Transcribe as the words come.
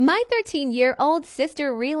My 13-year-old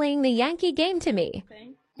sister relaying the Yankee game to me.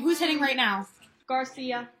 Who's hitting right now?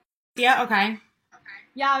 Garcia. Yeah, okay.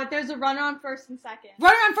 Yeah, but there's a runner on first and second.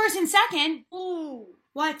 Runner on first and second? Ooh.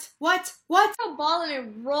 What? A ball and it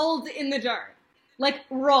rolled in the dirt. Like,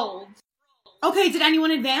 rolled. Okay, did anyone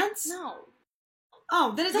advance? No.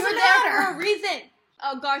 Oh, then it doesn't You're there matter. for a reason.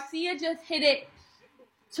 Garcia just hit it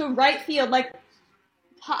to right field, like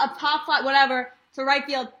a pop fly, whatever, to right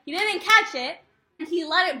field. He didn't catch it. He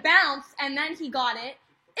let it bounce, and then he got it.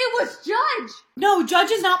 It was Judge. No,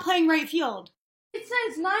 Judge is not playing right field. It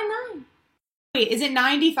says 9-9. Wait, is it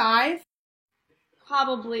 95?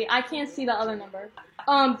 Probably. I can't see the other number.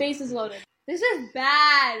 Bases loaded. This is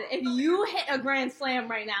bad. If you hit a grand slam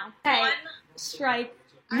right now. Okay. Strike.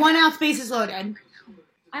 1 out, bases loaded.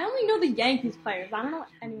 I only know the Yankees players. I don't know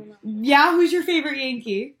anyone else. Yeah, who's your favorite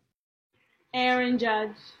Yankee? Aaron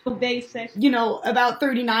Judge. Basic. You know, about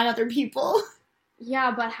 39 other people.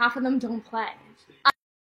 Yeah, but half of them don't play.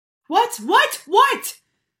 What?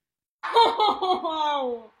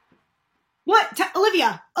 Oh! What?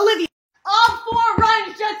 Olivia! All 4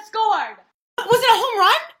 runs just scored! Was it a home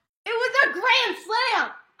run? It was a grand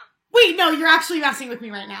slam! Wait, no, you're actually messing with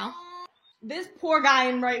me right now. This poor guy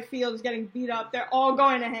in right field is getting beat up. They're all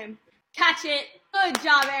going to him. Catch it. Good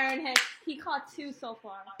job, Aaron Hicks. He caught 2 so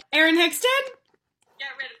far. Aaron Hicks did? Get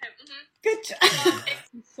rid of him. Good job.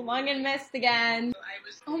 Swung and missed again.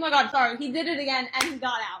 Oh my god, sorry. He did it again and he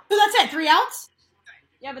got out. So that's it, 3 outs?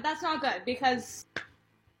 Yeah, but that's not good because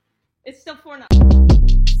it's still 4-0.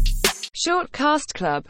 Short Cast Club.